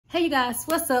Hey you guys,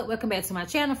 what's up? Welcome back to my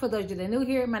channel. For those of you that are new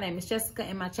here, my name is Jessica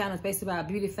and my channel is basically about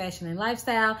beauty, fashion, and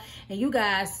lifestyle. And you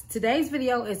guys, today's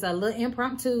video is a little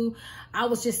impromptu. I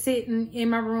was just sitting in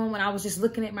my room and I was just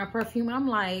looking at my perfume. I'm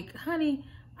like, honey,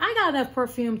 I got enough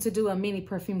perfume to do a mini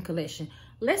perfume collection.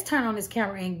 Let's turn on this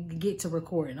camera and get to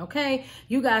recording, okay?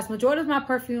 You guys, majority of my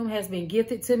perfume has been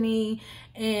gifted to me,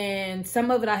 and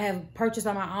some of it I have purchased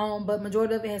on my own, but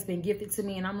majority of it has been gifted to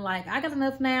me, and I'm like, I got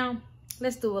enough now.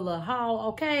 Let's do a little haul,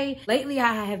 okay? Lately,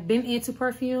 I have been into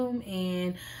perfume,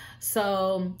 and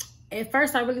so at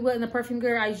first, I really wasn't a perfume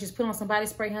girl. I used to just put on some body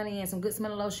spray, honey, and some good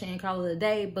smelling lotion and call it a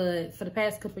day. But for the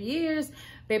past couple of years,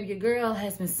 baby, your girl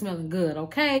has been smelling good,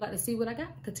 okay? About to see what I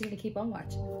got. Continue to keep on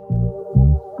watching.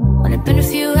 Only been a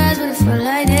few hours, but it felt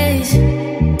like days.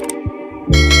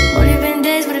 Only been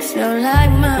days, but it felt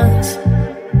like months.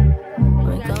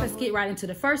 Guys, let's get right into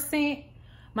the first scent.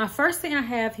 My first thing I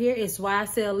have here is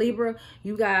YSL Libra.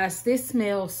 You guys, this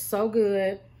smells so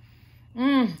good.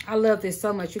 I love this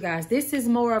so much, you guys. This is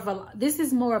more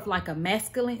of like a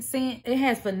masculine scent. It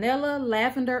has vanilla,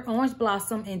 lavender, orange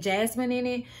blossom, and jasmine in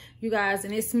it, you guys,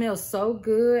 and it smells so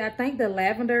good. I think the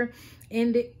lavender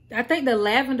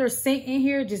scent in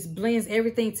here just blends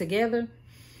everything together.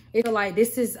 It's like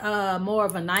this is more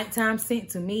of a nighttime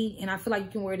scent to me, and I feel like you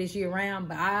can wear this year round,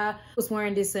 but I was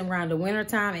wearing this around the winter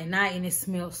time at night, and it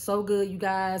smells so good, you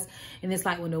guys. And it's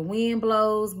like when the wind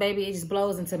blows, baby, it just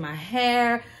blows into my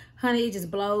hair. Honey, it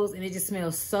just blows, and it just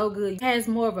smells so good. It has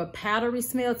more of a powdery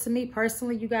smell to me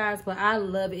personally, you guys, but I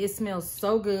love it. It smells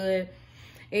so good.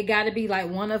 It got to be like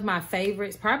one of my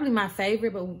favorites, probably my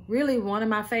favorite, but really one of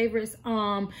my favorites.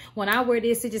 When I wear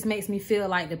this, it just makes me feel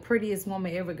like the prettiest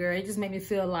woman ever, girl. It just makes me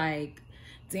feel like,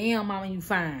 damn, mama, you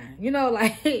fine. You know,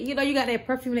 like, you know, you got that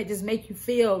perfume that just make you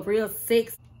feel real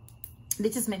sexy.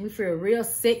 It just make me feel real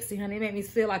sexy, honey. It make me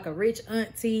feel like a rich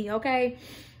auntie, okay?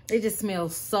 It just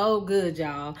smells so good,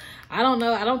 y'all. I don't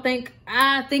know.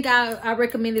 I think I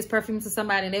recommend this perfume to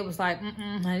somebody and they was like,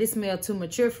 this smells too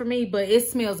mature for me, but it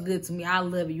smells good to me. I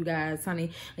love it, you guys,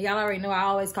 honey. Y'all already know I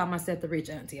always call myself the rich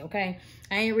auntie, okay?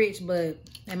 I ain't rich, but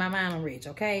in my mind, I'm rich,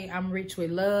 okay? I'm rich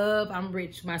with love. I'm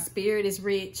rich. My spirit is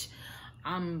rich.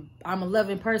 I'm a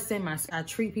loving person. I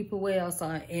treat people well.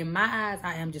 So in my eyes,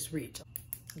 I am just rich.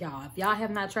 Y'all, if y'all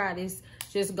have not tried this,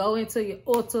 just go into your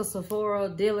Ulta, Sephora,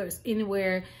 Dillard's,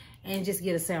 anywhere, and just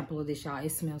get a sample of this, y'all.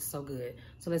 It smells so good.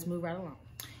 So let's move right along.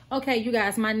 Okay, you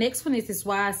guys, my next one is this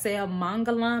YSL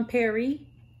Mangalan Perry.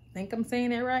 Think I'm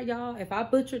saying that right, y'all? If I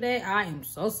butchered that, I am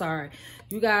so sorry.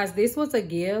 You guys, this was a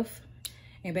gift,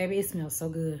 and baby, it smells so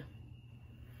good.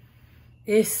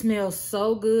 It smells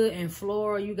so good and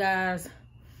floral, you guys.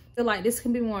 I feel like this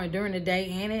can be worn during the day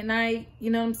and at night, you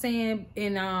know what I'm saying?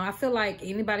 And I feel like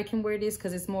anybody can wear this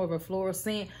because it's more of a floral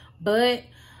scent, but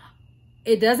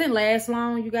it doesn't last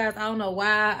long, you guys. I don't know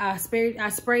why I spray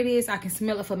this. I can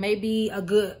smell it for maybe a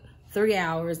good 3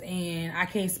 hours and I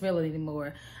can't smell it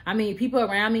anymore. I mean, people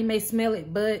around me may smell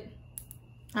it, but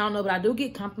I don't know, but I do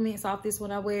get compliments off this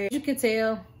when I wear it. You can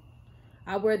tell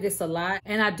I wear this a lot,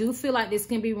 and I do feel like this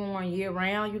can be worn year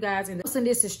round, you guys. And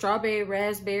this is strawberry,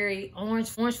 raspberry, orange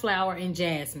flower, and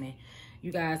jasmine,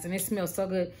 you guys. And it smells so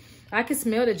good. I can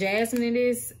smell the jasmine in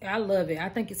this. I love it. I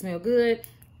think it smells good.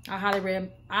 I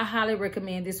highly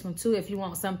recommend this one too if you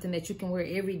want something that you can wear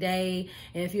every day,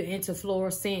 and if you're into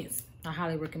floral scents, I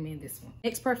highly recommend this one.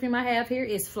 Next perfume I have here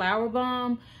is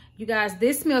Flowerbomb. You guys,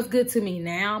 this smells good to me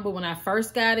now, but when I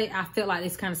first got it, I felt like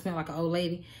this kind of smelled like an old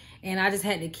lady. And I just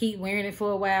had to keep wearing it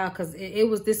for a while because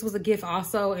this was a gift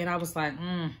also. And I was like,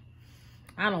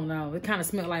 I don't know. It kind of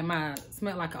smelled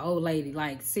like an old lady,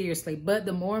 like seriously. But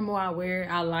the more and more I wear it,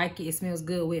 I like it. It smells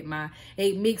good with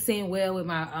it mixes in well with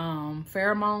my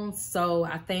pheromones. So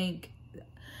I think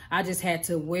I just had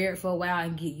to wear it for a while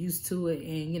and get used to it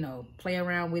and, you know, play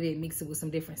around with it, mix it with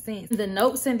some different scents. The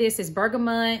notes in this is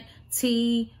bergamot,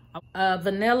 tea,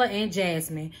 vanilla, and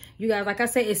jasmine. You guys, like I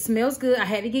said, it smells good. I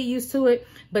had to get used to it,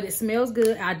 but it smells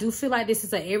good. I do feel like this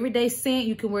is an everyday scent.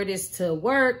 You can wear this to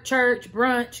work, church,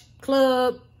 brunch,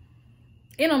 club.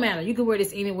 It don't matter. You can wear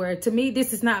this anywhere. To me,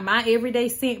 this is not my everyday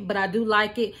scent, but I do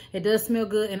like it. It does smell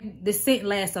good, and this scent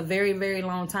lasts a very, very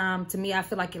long time. To me, I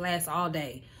feel like it lasts all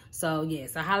day. So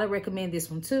yes, I highly recommend this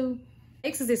one too.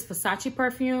 Next is this Versace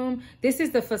perfume. This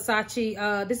is the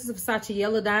Versace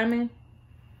Yellow Diamond.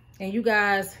 And you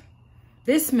guys,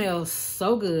 this smells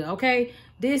so good, okay?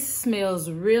 This smells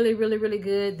really, really, really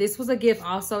good. This was a gift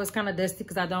also. It's kind of dusty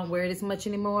because I don't wear it as much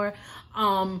anymore.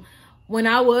 When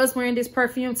I was wearing this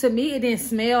perfume, to me, it didn't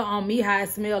smell on me how it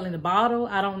smelled in the bottle.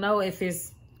 I don't know if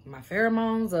it's my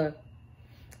pheromones or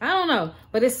I don't know,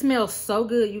 but it smells so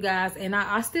good, you guys. And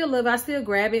I still love it. I still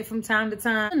grab it from time to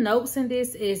time. The notes in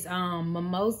this is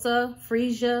mimosa,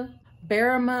 freesia,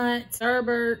 bergamot,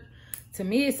 sherbet. To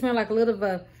me, it smells like a little of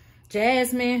a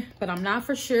jasmine, but I'm not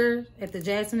for sure if the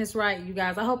jasmine is right, you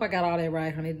guys. I hope I got all that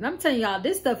right, honey. And I'm telling y'all,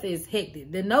 this stuff is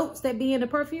hectic. The notes that be in the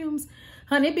perfumes,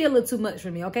 honey, it be a little too much for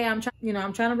me, okay? I'm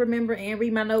trying to remember and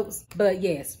read my notes, but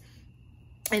yes.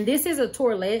 And this is a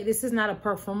toilette. This is not a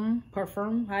perfume,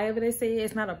 however they say it.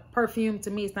 It's not a perfume.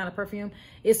 To me, it's not a perfume.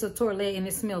 It's a toilette, and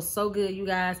it smells so good, you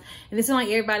guys. And it seems like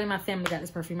everybody in my family got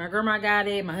this perfume. My grandma got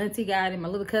it. My auntie got it. My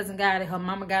little cousin got it. Her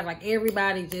mama got it. Like,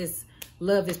 everybody just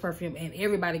loved this perfume, and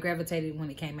everybody gravitated when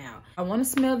it came out. I want to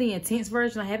smell the intense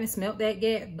version. I haven't smelled that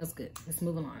yet, but it's good. Let's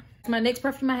move on. My next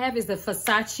perfume I have is the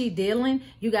Versace Dylan,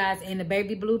 you guys, in the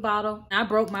baby blue bottle. I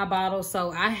broke my bottle,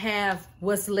 so I have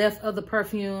what's left of the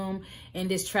perfume in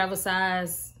this travel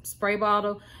size spray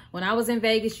bottle. When I was in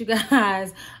Vegas, you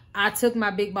guys, I took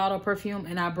my big bottle of perfume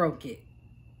and I broke it.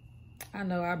 I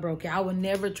know I broke it. I would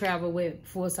never travel with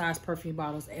full-size perfume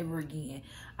bottles ever again.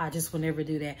 I just would never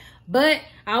do that. But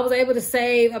I was able to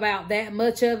save about that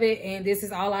much of it, and this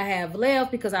is all I have left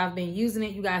because I've been using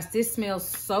it. You guys, this smells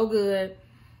so good.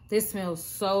 This smells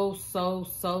so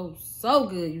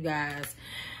good, you guys.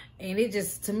 And it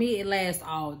just, to me, it lasts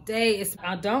all day.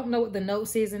 I don't know what the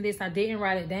notes is in this. I didn't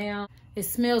write it down. It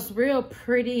smells real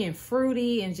pretty and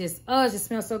fruity and just, oh, it just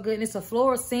smells so good. And it's a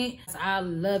floral scent. I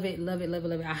love it, love it, love it,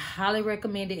 love it. I highly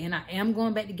recommend it. And I am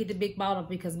going back to get the big bottle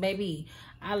because, baby,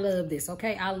 I love this,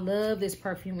 okay? I love this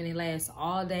perfume and it lasts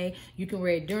all day. You can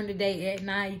wear it during the day, at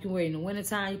night. You can wear it in the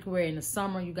wintertime. You can wear it in the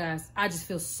summer, you guys. I just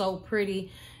feel so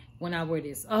pretty when I wear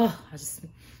this. Oh,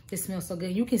 this smells so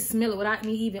good. You can smell it without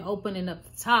me even opening up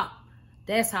the top.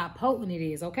 That's how potent it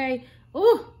is, okay?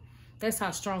 Ooh, that's how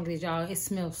strong it is, y'all. It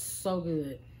smells so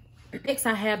good. Next,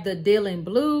 I have the Dylan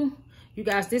Blue. You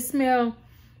guys, this smells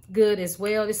good as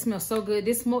well. This smells so good.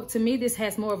 To me, this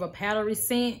has more of a powdery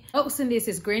scent. Notes in this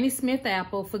is Granny Smith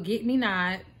apple, forget me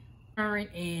not, currant,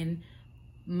 and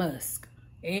musk.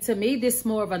 And to me, this is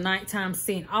more of a nighttime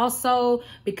scent also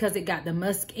because it got the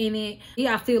musk in it.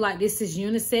 Yeah, I feel like this is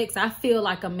unisex. I feel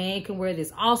like a man can wear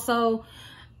this also.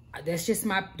 That's just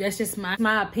my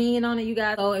opinion on it, you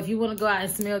guys. So if you want to go out and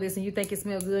smell this and you think it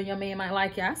smells good and your man might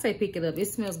like it, I say pick it up. It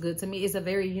smells good to me. It's a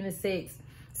very unisex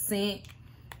scent.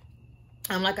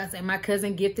 Like I said, my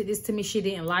cousin gifted this to me. She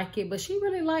didn't like it, but she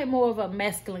really liked more of a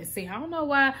masculine scent. I don't know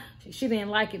why she didn't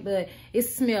like it, but it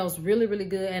smells really, really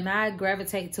good. And I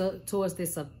gravitate towards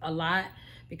this a lot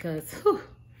because, whew,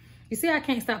 you see, I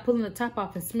can't stop pulling the top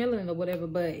off and smelling it or whatever.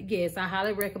 But yes, I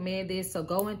highly recommend this. So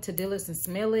go into Dillard's and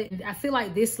smell it. I feel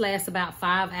like this lasts about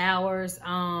 5 hours.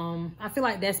 I feel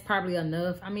like that's probably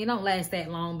enough. I mean, it don't last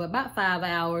that long, but about 5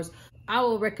 hours. I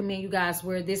will recommend you guys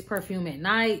wear this perfume at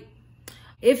night.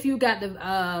 If you got the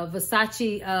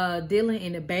Versace Dylan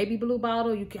in the baby blue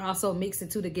bottle, you can also mix the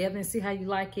two together and see how you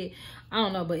like it. I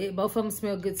don't know, but both of them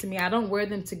smell good to me. I don't wear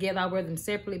them together. I wear them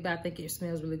separately, but I think it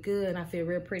smells really good. And I feel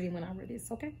real pretty when I wear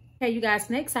this, okay? Okay, you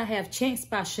guys, next I have Chance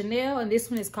by Chanel. And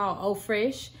this one is called Eau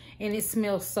Fresh. And it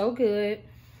smells so good.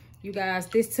 You guys,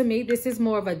 to me, this is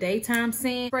more of a daytime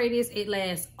scent. Spray this, it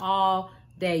lasts all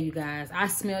day, you guys. I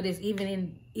smell this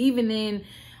even in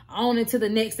on into the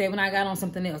next day when I got on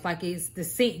something else. Like the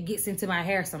scent gets into my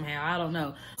hair somehow. I don't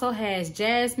know. Also has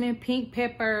jasmine, pink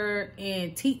pepper,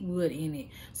 and teak wood in it.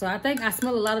 So I think I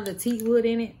smell a lot of the teak wood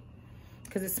in it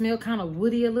because it smells kind of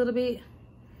woody a little bit.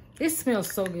 It smells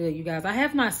so good, you guys. I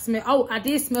have not smelled. Oh, I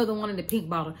did smell the one in the pink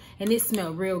bottle and it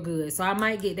smelled real good. So I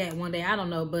might get that one day. I don't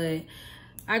know, but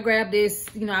I grabbed this,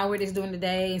 you know, I wear this during the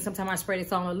day, and sometimes I spray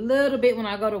this on a little bit when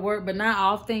I go to work, but not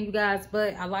often, you guys,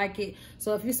 but I like it.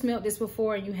 So if you smelled this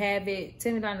before and you have it,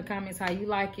 tell me down in the comments how you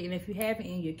like it. And if you haven't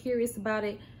and you're curious about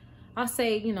it, I'll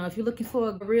say, you know, if you're looking for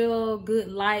a real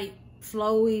good, light,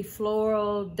 flowy,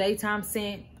 floral, daytime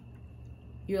scent,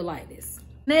 you'll like this.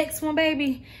 Next one,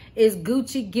 baby, is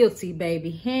Gucci Guilty, baby.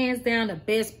 Hands down the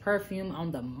best perfume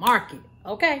on the market,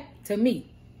 okay? To me,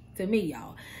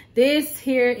 y'all. This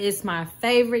here is my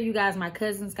favorite. You guys, my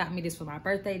cousins got me this for my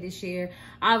birthday this year.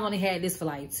 I've only had this for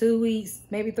like 2 weeks,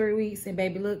 maybe 3 weeks. And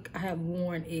baby, look, I have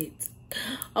worn it.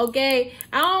 Okay,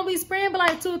 I don't be spraying but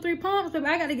like 2 or 3 pumps, but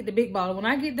I got to get the big bottle. When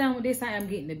I get done with this, I am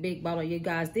getting the big bottle, you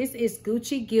guys. This is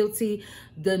Gucci Guilty,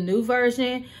 the new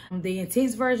version. The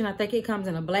intense version, I think it comes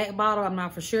in a black bottle. I'm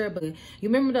not for sure, but you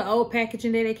remember the old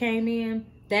packaging that it came in?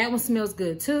 That one smells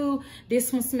good too.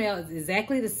 This one smells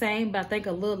exactly the same, but I think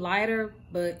a little lighter,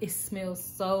 but it smells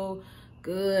so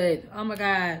good. Oh my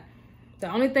God.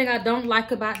 The only thing I don't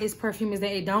like about this perfume is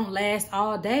that it don't last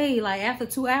all day. Like after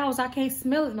 2 hours, I can't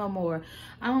smell it no more.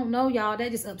 I don't know, y'all.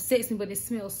 That just upsets me, but it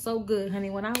smells so good,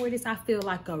 honey. When I wear this, I feel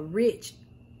like a rich,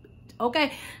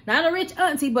 okay, not a rich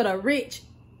auntie, but a rich,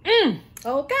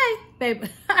 okay, baby.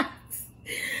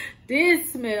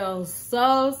 This smells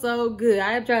so, so good.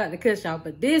 I have tried to cut y'all,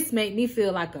 but this make me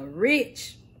feel like a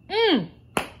rich,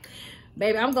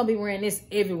 baby, I'm going to be wearing this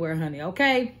everywhere, honey,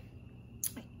 okay?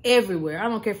 Everywhere. I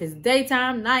don't care if it's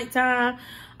daytime, nighttime.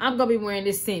 I'm going to be wearing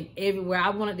this scent everywhere.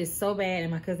 I wanted this so bad,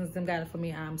 and my cousins them got it for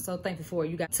me. I'm so thankful for it.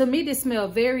 You guys. To me, this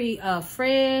smells very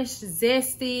fresh,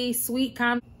 zesty, sweet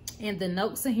kind. And the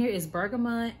notes in here is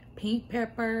bergamot, pink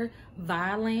pepper,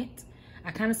 violet.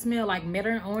 I kind of smell like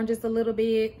mandarin oranges a little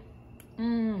bit.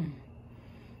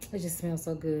 It just smells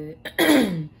so good.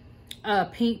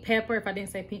 Pink pepper, if I didn't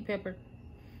say pink pepper.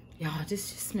 Y'all,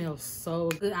 this just smells so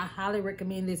good. I highly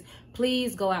recommend this.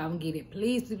 Please go out and get it.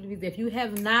 Please, please, please. If you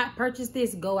have not purchased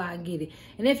this, go out and get it.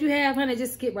 And if you have, honey,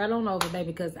 just skip right on over,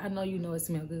 baby, because I know you know it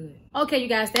smells good. Okay, you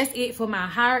guys, that's it for my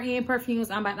higher end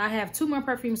perfumes. I have 2 more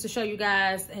perfumes to show you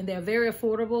guys, and they're very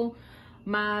affordable.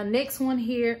 My next one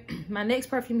here, my next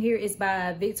perfume here is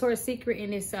by Victoria's Secret,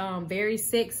 and it's very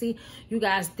sexy. You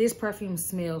guys, this perfume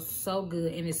smells so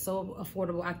good, and it's so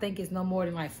affordable. I think it's no more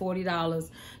than like $40.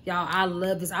 Y'all, I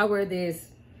love this. I wear this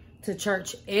to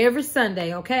church every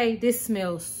Sunday, okay? This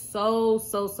smells so,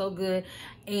 so, so good.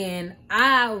 And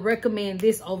I recommend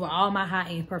this over all my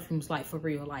high-end perfumes, like for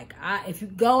real. Like, if you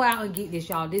go out and get this,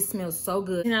 y'all, this smells so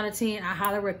good. 10 out of 10, I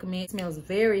highly recommend. It smells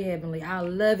very heavenly. I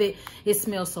love it. It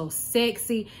smells so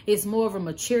sexy. It's more of a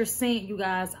mature scent, you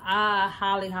guys. I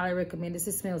highly, highly recommend this.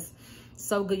 It smells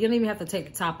so good. You don't even have to take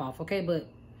the top off, okay? But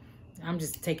I'm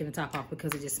just taking the top off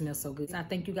because it just smells so good. I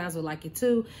think you guys will like it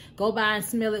too. Go by and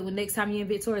smell it when next time you're in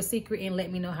Victoria's Secret, and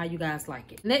let me know how you guys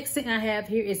like it. Next scent I have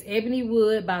here is Ebony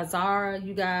Wood by Zara,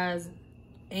 you guys.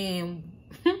 And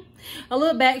a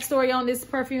little backstory on this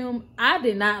perfume. I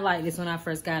did not like this when I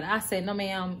first got it. I said, no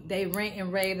ma'am, they rant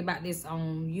and rave about this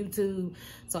on YouTube.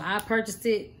 So I purchased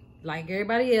it like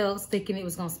everybody else, thinking it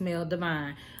was gonna smell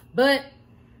divine. But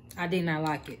I did not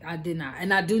like it. I did not.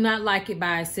 And I do not like it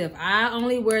by itself. I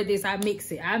only wear this. I mix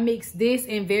it. I mix this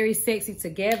and very sexy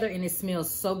together, and it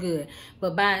smells so good.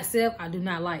 But by itself, I do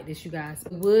not like this, you guys.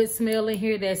 Wood smell in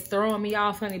here that's throwing me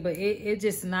off, honey, but it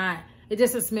just not. It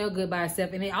doesn't smell good by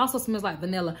itself. And it also smells like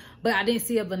vanilla. But I didn't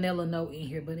see a vanilla note in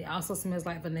here, but it also smells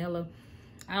like vanilla.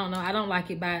 I don't know. I don't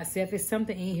like it by itself. It's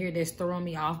something in here that's throwing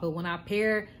me off. But when I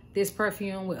pair this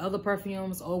perfume with other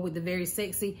perfumes or with the very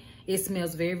sexy, it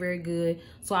smells very, very good.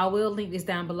 So I will link this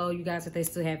down below, you guys, if they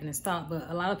still have it in stock. But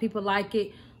a lot of people like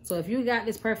it. So if you got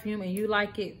this perfume and you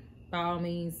like it, by all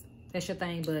means, that's your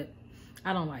thing. But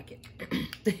I don't like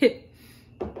it.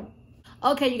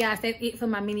 Okay, you guys, that's it for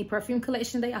my mini perfume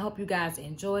collection today. I hope you guys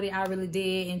enjoyed it. I really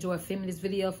did enjoy filming this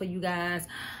video for you guys.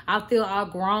 I feel all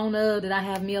grown up that I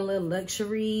have me a little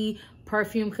luxury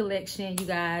perfume collection, you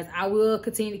guys. I will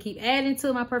continue to keep adding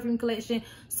to my perfume collection.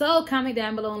 So comment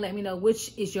down below and let me know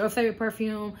which is your favorite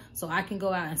perfume so I can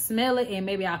go out and smell it, and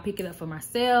maybe I'll pick it up for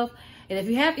myself. And if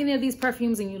you have any of these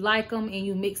perfumes and you like them and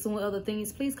you mix them with other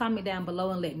things, please comment down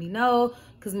below and let me know,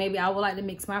 because maybe I would like to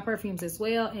mix my perfumes as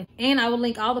well. And I will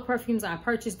link all the perfumes I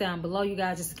purchased down below, you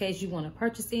guys, just in case you want to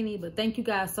purchase any. But thank you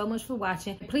guys so much for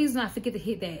watching. Please do not forget to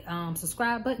hit that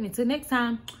subscribe button. Until next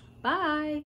time, bye.